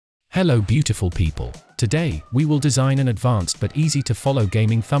Hello beautiful people. Today, we will design an advanced but easy to follow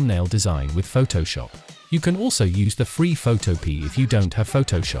gaming thumbnail design with Photoshop. You can also use the free Photopea if you don't have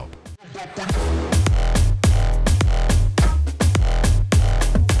Photoshop.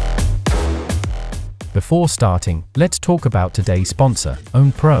 Before starting, let's talk about today's sponsor,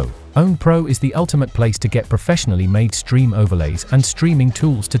 Owd3d PRO. Owd3d PRO is the ultimate place to get professionally made stream overlays and streaming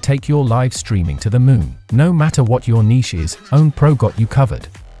tools to take your live streaming to the moon. No matter what your niche is, Owd3d PRO got you covered.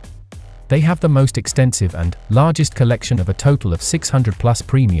 They have the most extensive and largest collection of a total of 600 plus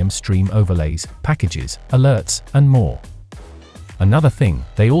premium stream overlays, packages, alerts, and more. Another thing,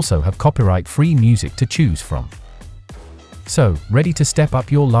 they also have copyright-free music to choose from. So, ready to step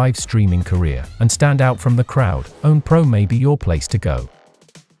up your live streaming career and stand out from the crowd? Owd3d PRO may be your place to go.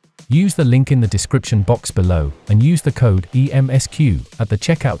 Use the link in the description box below and use the code EMSQ at the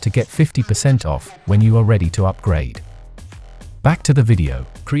checkout to get 50% off when you are ready to upgrade. Back to the video.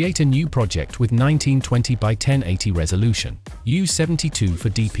 Create a new project with 1920 by 1080 resolution. Use 72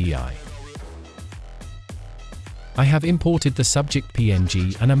 for DPI. I have imported the subject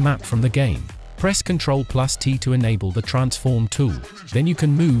PNG and a map from the game. Press Ctrl+T to enable the transform tool. Then you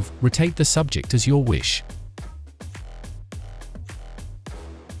can move, rotate the subject as your wish.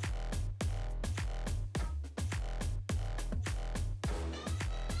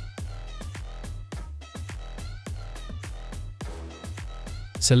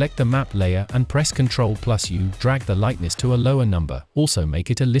 Select the map layer and press Ctrl+U, drag the lightness to a lower number, also make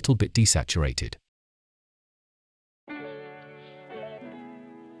it a little bit desaturated.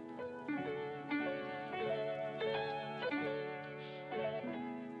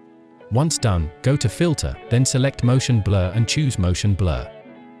 Once done, go to Filter, then select Motion Blur and choose Motion Blur.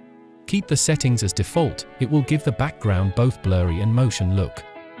 Keep the settings as default, it will give the background both blurry and motion look.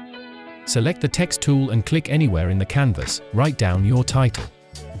 Select the text tool and click anywhere in the canvas, write down your title.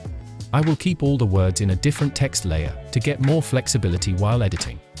 I will keep all the words in a different text layer to get more flexibility while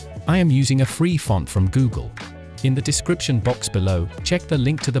editing. I am using a free font from Google. In the description box below, check the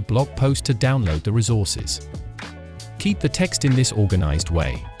link to the blog post to download the resources. Keep the text in this organized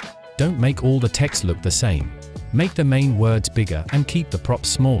way. Don't make all the text look the same. Make the main words bigger and keep the props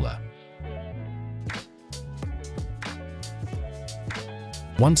smaller.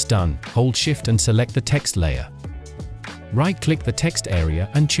 Once done, hold Shift and select the text layer. Right-click the text area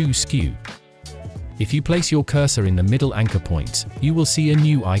and choose Skew. If you place your cursor in the middle anchor points, you will see a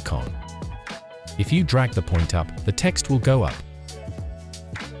new icon. If you drag the point up, the text will go up.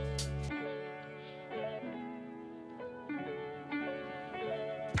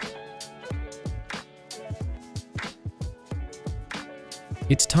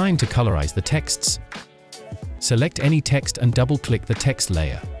 It's time to colorize the texts. Select any text and double-click the text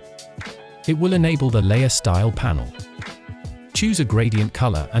layer. It will enable the Layer Style panel. Choose a gradient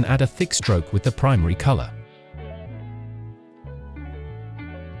color and add a thick stroke with the primary color.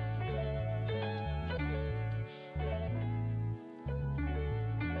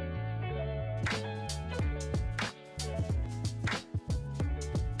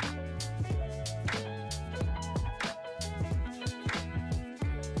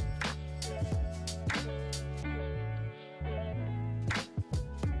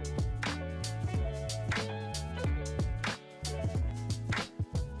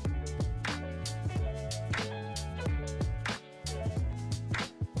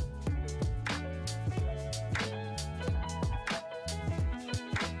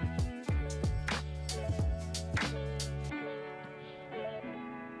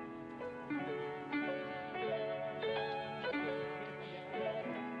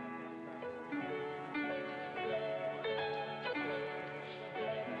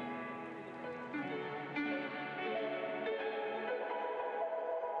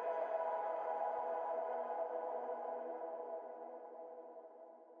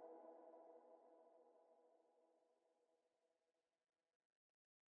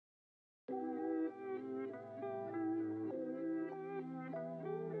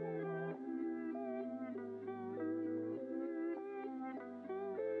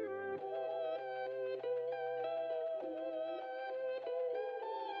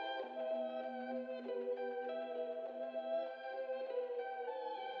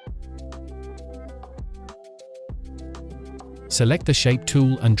 Select the Shape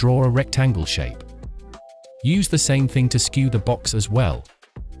tool and draw a rectangle shape. Use the same thing to skew the box as well.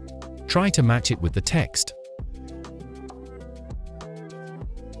 Try to match it with the text.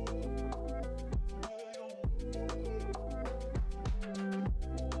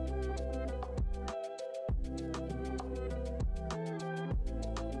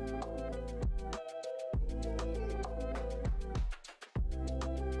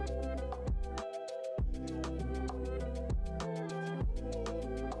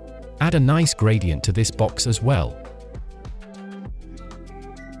 Add a nice gradient to this box as well.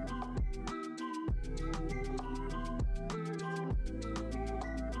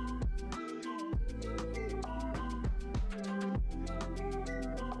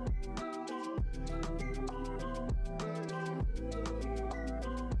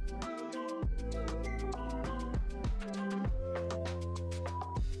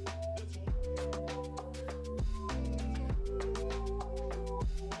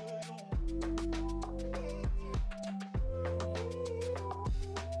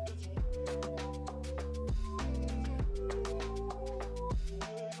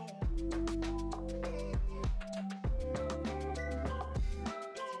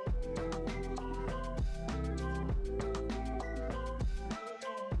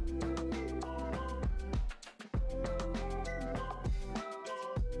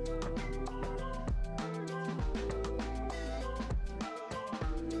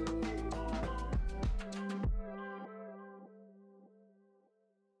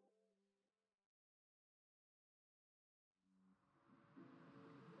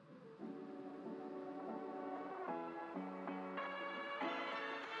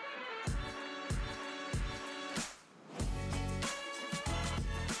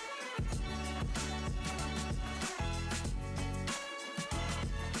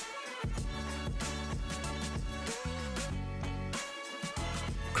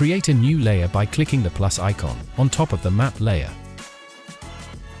 Create a new layer by clicking the plus icon on top of the map layer.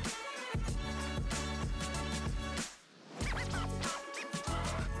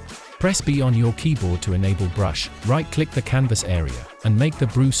 Press B on your keyboard to enable brush, right-click the canvas area, and make the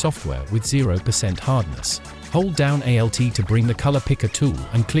brew software with 0% hardness. Hold down Alt to bring the color picker tool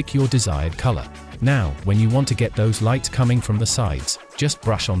and click your desired color. Now, when you want to get those lights coming from the sides, just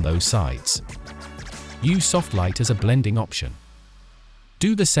brush on those sides. Use soft light as a blending option.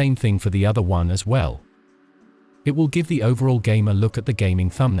 Do the same thing for the other one as well. It will give the overall gamer look at the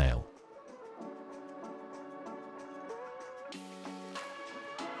gaming thumbnail.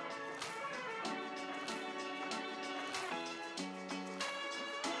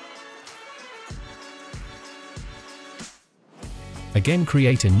 Again,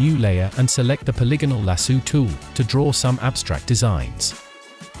 create a new layer and select the polygonal lasso tool to draw some abstract designs.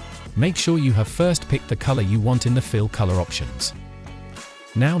 Make sure you have first picked the color you want in the fill color options.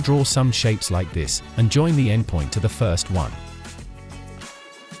 Now draw some shapes like this and join the endpoint to the first one.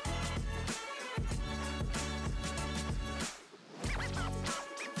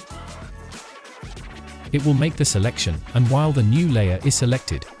 It will make the selection, and while the new layer is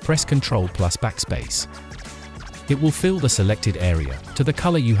selected, press Ctrl plus Backspace. It will fill the selected area to the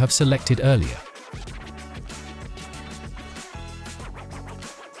color you have selected earlier.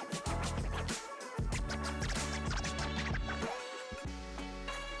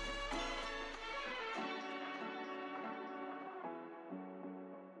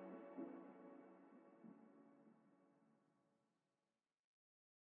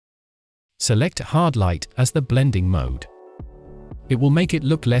 Select Hard Light as the blending mode. It will make it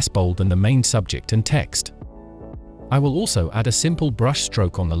look less bold than the main subject and text. I will also add a simple brush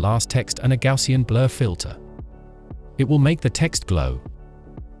stroke on the last text and a Gaussian blur filter. It will make the text glow.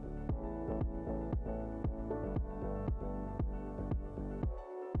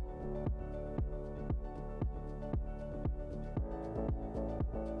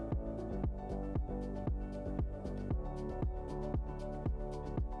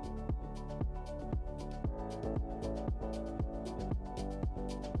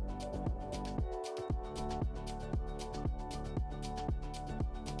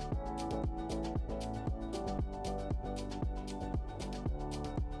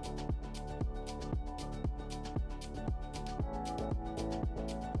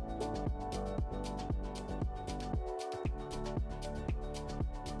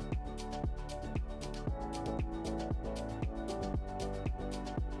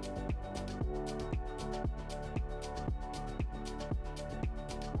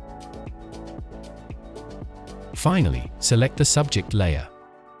 Finally, select the subject layer.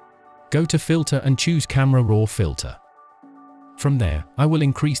 Go to Filter and choose Camera Raw Filter. From there, I will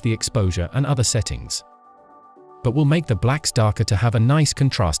increase the exposure and other settings, but will make the blacks darker to have a nice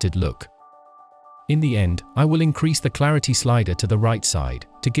contrasted look. In the end, I will increase the clarity slider to the right side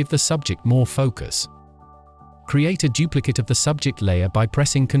to give the subject more focus. Create a duplicate of the subject layer by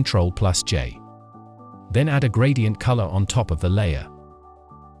pressing Ctrl plus J. Then add a gradient color on top of the layer.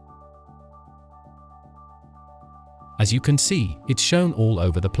 As you can see, it's shown all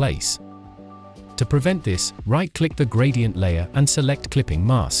over the place. To prevent this, right-click the gradient layer and select Clipping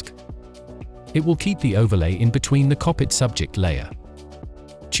Mask. It will keep the overlay in between the copied subject layer.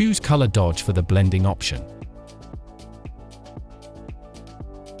 Choose Color Dodge for the blending option.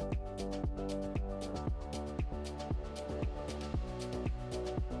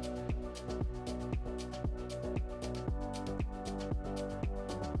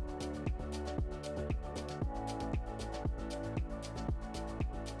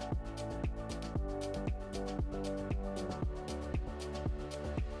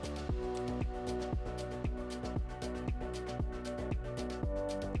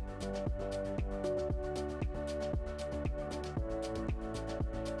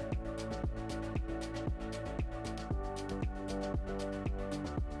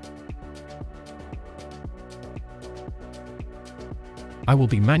 I will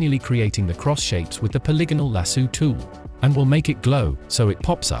be manually creating the cross shapes with the polygonal lasso tool, and will make it glow so it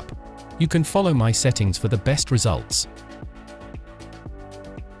pops up. You can follow my settings for the best results.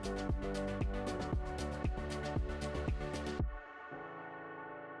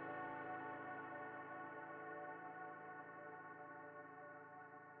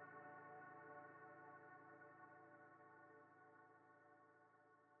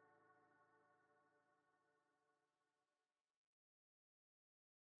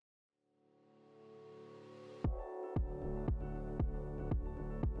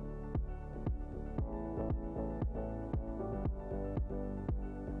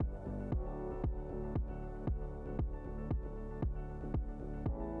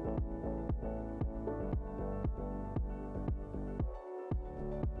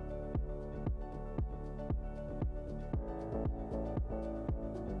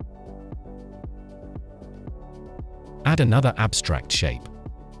 Add another abstract shape.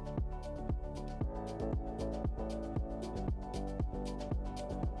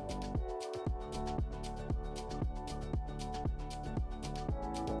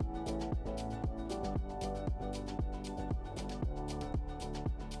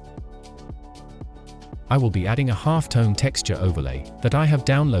 I will be adding a half-tone texture overlay that I have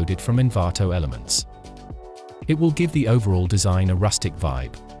downloaded from Envato Elements. It will give the overall design a rustic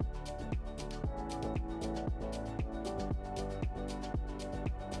vibe.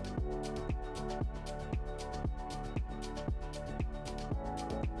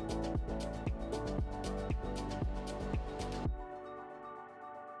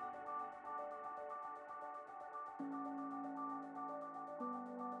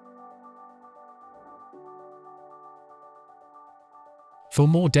 For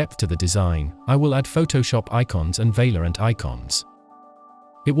more depth to the design, I will add Photoshop icons and Valorant icons.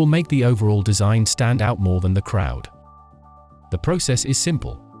 It will make the overall design stand out more than the crowd. The process is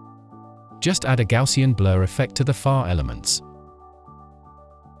simple. Just add a Gaussian blur effect to the far elements.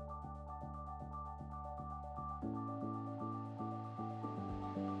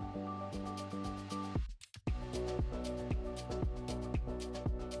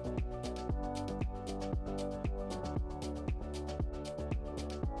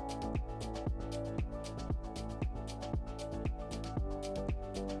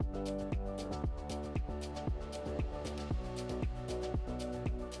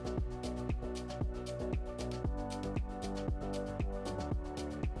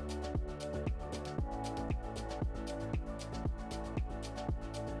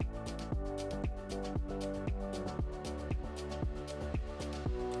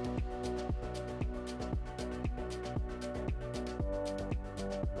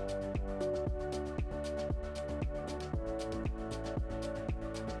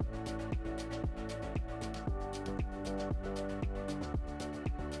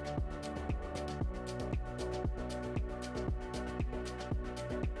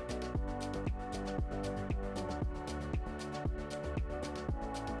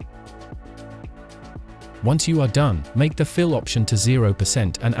 Once you are done, make the fill option to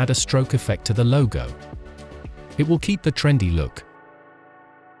 0% and add a stroke effect to the logo. It will keep the trendy look.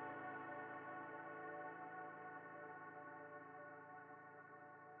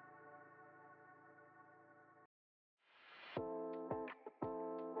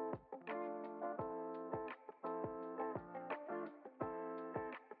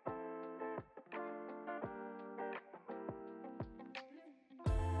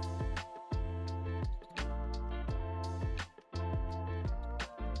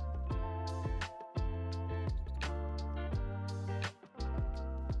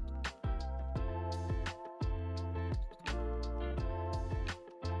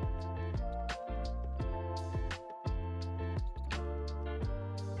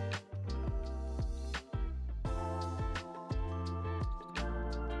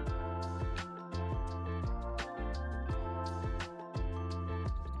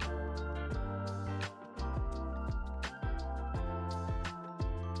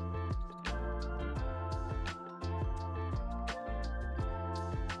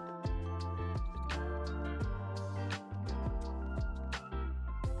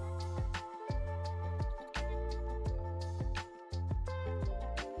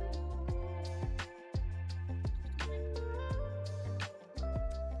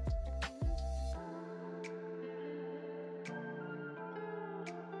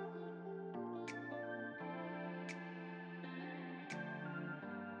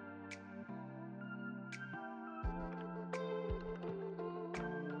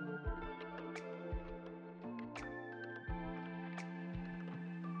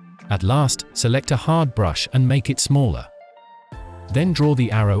 At last, select a hard brush and make it smaller. Then draw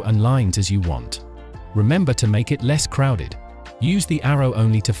the arrow and lines as you want. Remember to make it less crowded. Use the arrow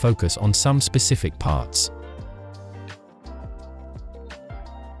only to focus on some specific parts.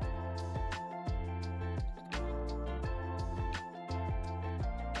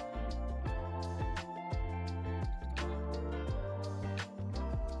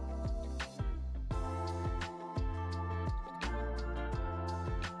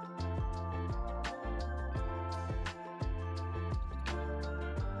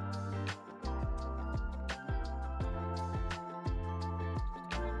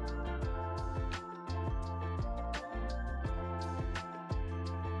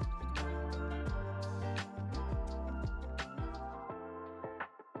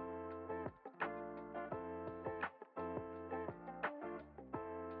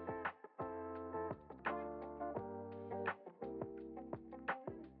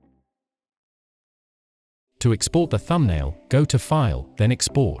 To export the thumbnail, go to File, then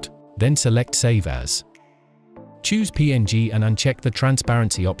Export, then select Save As. Choose PNG and uncheck the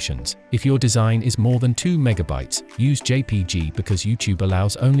transparency options. If your design is more than 2 MB, use JPG because YouTube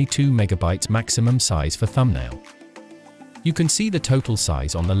allows only 2 MB maximum size for thumbnail. You can see the total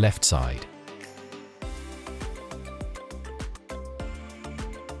size on the left side.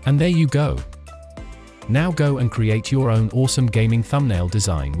 And there you go. Now go and create your own awesome gaming thumbnail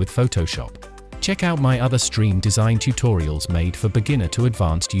design with Photoshop. Check out my other stream design tutorials made for beginner to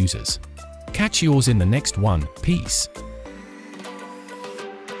advanced users. Catch yours in the next one. Peace.